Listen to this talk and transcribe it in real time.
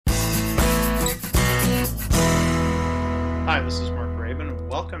Hi, this is Mark Raven, and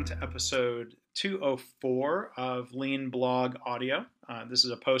welcome to episode 204 of Lean Blog Audio. This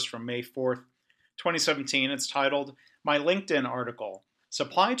is a post from May 4th, 2017. It's titled, My LinkedIn Article,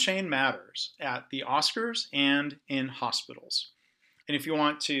 Supply Chain Matters at the Oscars and in Hospitals. And if you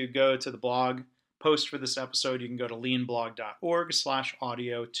want to go to the blog post for this episode, you can go to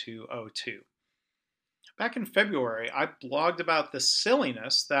leanblog.org/audio202. Back in February, I blogged about the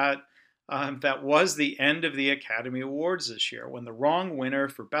silliness that was the end of the Academy Awards this year, when the wrong winner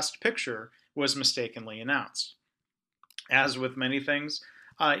for Best Picture was mistakenly announced. As with many things,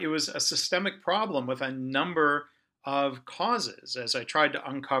 it was a systemic problem with a number of causes, as I tried to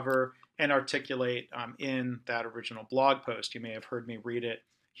uncover and articulate in that original blog post. You may have heard me read it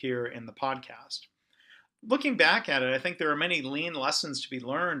here in the podcast. Looking back at it, I think there are many lean lessons to be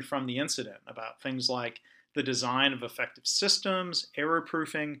learned from the incident about things like the design of effective systems, error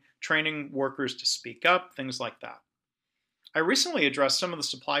proofing, training workers to speak up, things like that. I recently addressed some of the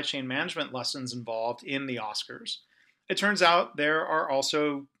supply chain management lessons involved in the Oscars. It turns out there are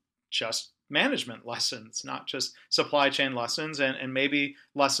also just management lessons, not just supply chain lessons, and maybe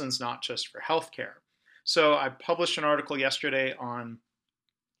lessons not just for healthcare. So I published an article yesterday on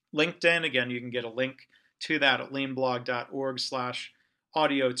LinkedIn. Again, you can get a link to that at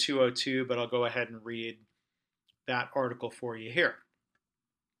leanblog.org/audio202, but I'll go ahead and read that article for you here.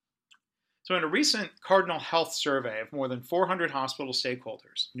 So in a recent Cardinal Health survey of more than 400 hospital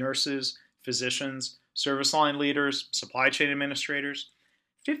stakeholders, nurses, physicians, service line leaders, supply chain administrators,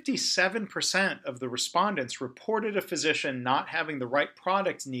 57% of the respondents reported a physician not having the right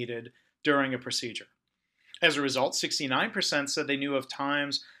product needed during a procedure. As a result, 69% said they knew of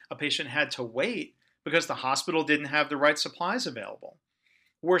times a patient had to wait because the hospital didn't have the right supplies available.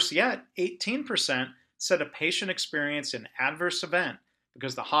 Worse yet, 18% said a patient experienced an adverse event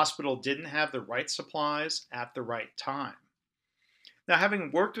because the hospital didn't have the right supplies at the right time. Now,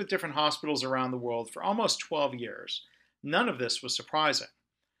 having worked with different hospitals around the world for almost 12 years, none of this was surprising.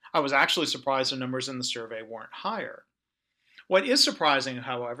 I was actually surprised the numbers in the survey weren't higher. What is surprising,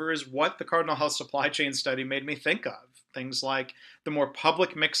 however, is what the Cardinal Health Supply Chain Study made me think of. Things like the more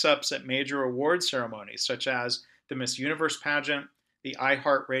public mix-ups at major award ceremonies, such as the Miss Universe pageant, the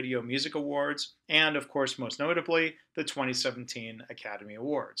iHeartRadio Music Awards, and, of course, most notably, the 2017 Academy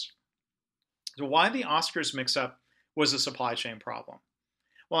Awards. So why the Oscars mix-up was a supply chain problem?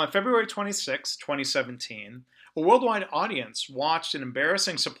 Well, on February 26, 2017, a worldwide audience watched an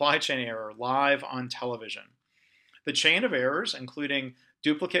embarrassing supply chain error live on television. The chain of errors, including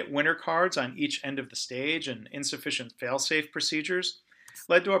duplicate winner cards on each end of the stage and insufficient fail-safe procedures,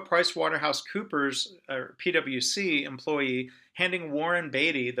 led to a PricewaterhouseCoopers, or PwC, employee handing Warren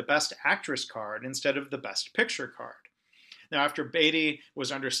Beatty the Best Actress card instead of the Best Picture card. Now, after Beatty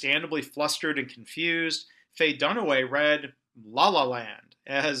was understandably flustered and confused, Faye Dunaway read La La Land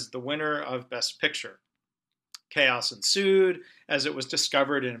as the winner of Best Picture. Chaos ensued as it was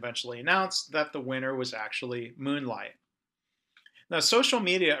discovered and eventually announced that the winner was actually Moonlight. Now, social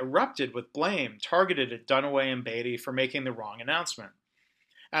media erupted with blame targeted at Dunaway and Beatty for making the wrong announcement.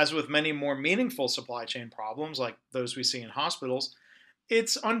 As with many more meaningful supply chain problems, like those we see in hospitals,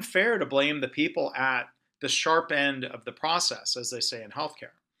 it's unfair to blame the people at the sharp end of the process, as they say in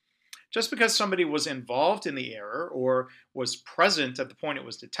healthcare. Just because somebody was involved in the error or was present at the point it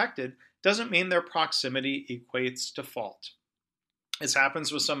was detected doesn't mean their proximity equates to fault. As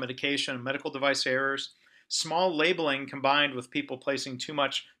happens with some medication and medical device errors, small labeling combined with people placing too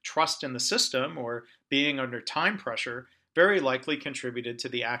much trust in the system or being under time pressure very likely contributed to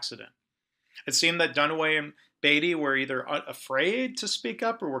the accident. It seemed that Dunaway and Beatty were either afraid to speak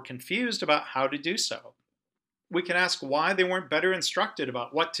up or were confused about how to do so. We can ask why they weren't better instructed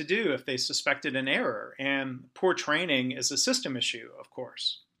about what to do if they suspected an error, and poor training is a system issue, of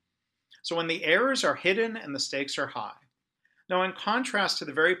course. So when the errors are hidden and the stakes are high. Now, in contrast to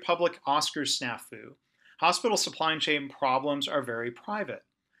the very public Oscars snafu, hospital supply chain problems are very private.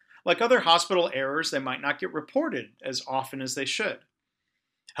 Like other hospital errors, they might not get reported as often as they should.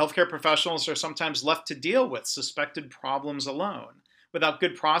 Healthcare professionals are sometimes left to deal with suspected problems alone, without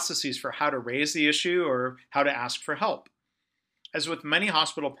good processes for how to raise the issue or how to ask for help. As with many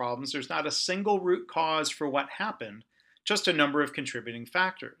hospital problems, there's not a single root cause for what happened, just a number of contributing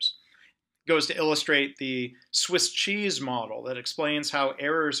factors. It goes to illustrate the Swiss cheese model that explains how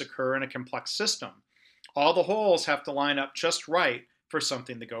errors occur in a complex system. All the holes have to line up just right for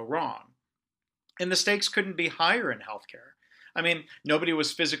something to go wrong. And the stakes couldn't be higher in healthcare. I mean, nobody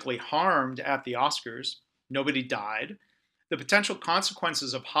was physically harmed at the Oscars. Nobody died. The potential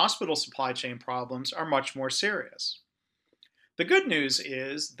consequences of hospital supply chain problems are much more serious. The good news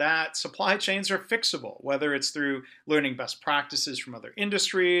is that supply chains are fixable, whether it's through learning best practices from other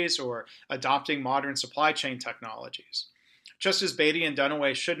industries or adopting modern supply chain technologies. Just as Beatty and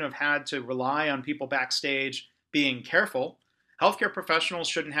Dunaway shouldn't have had to rely on people backstage being careful, healthcare professionals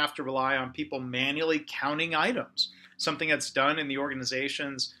shouldn't have to rely on people manually counting items, something that's done in the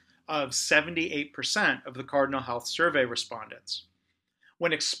organizations of 78% of the Cardinal Health Survey respondents.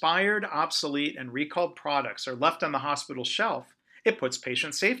 When expired, obsolete, and recalled products are left on the hospital shelf, it puts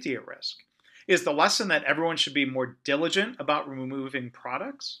patient safety at risk. Is the lesson that everyone should be more diligent about removing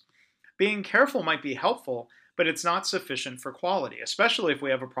products? Being careful might be helpful, but it's not sufficient for quality, especially if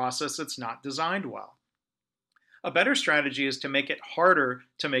we have a process that's not designed well. A better strategy is to make it harder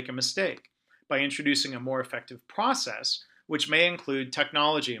to make a mistake by introducing a more effective process, which may include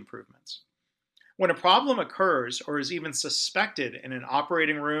technology improvements. When a problem occurs or is even suspected in an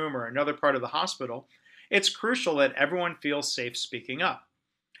operating room or another part of the hospital, it's crucial that everyone feels safe speaking up.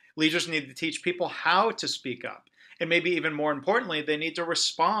 Leaders need to teach people how to speak up, and maybe even more importantly, they need to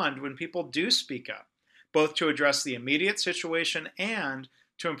respond when people do speak up, both to address the immediate situation and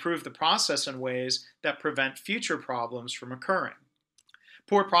to improve the process in ways that prevent future problems from occurring.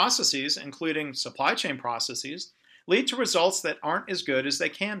 Poor processes, including supply chain processes, lead to results that aren't as good as they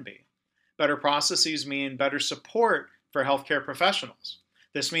can be. Better processes mean better support for healthcare professionals.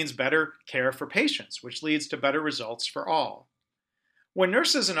 This means better care for patients, which leads to better results for all. When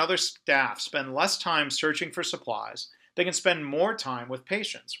nurses and other staff spend less time searching for supplies, they can spend more time with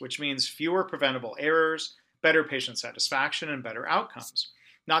patients, which means fewer preventable errors, better patient satisfaction, and better outcomes,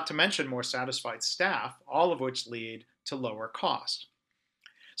 not to mention more satisfied staff, all of which lead to lower cost.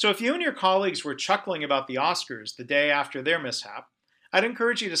 So if you and your colleagues were chuckling about the Oscars the day after their mishap, I'd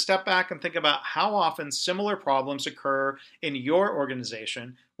encourage you to step back and think about how often similar problems occur in your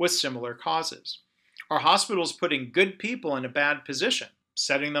organization with similar causes. Are hospitals putting good people in a bad position,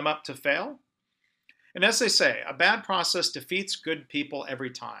 setting them up to fail? And as they say, a bad process defeats good people every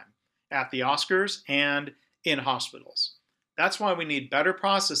time, at the Oscars and in hospitals. That's why we need better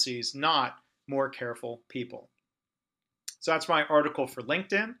processes, not more careful people. So that's my article for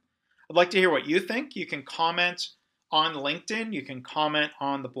LinkedIn. I'd like to hear what you think. You can comment on LinkedIn. You can comment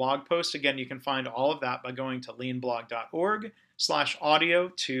on the blog post. Again, you can find all of that by going to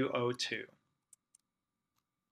leanblog.org/audio202.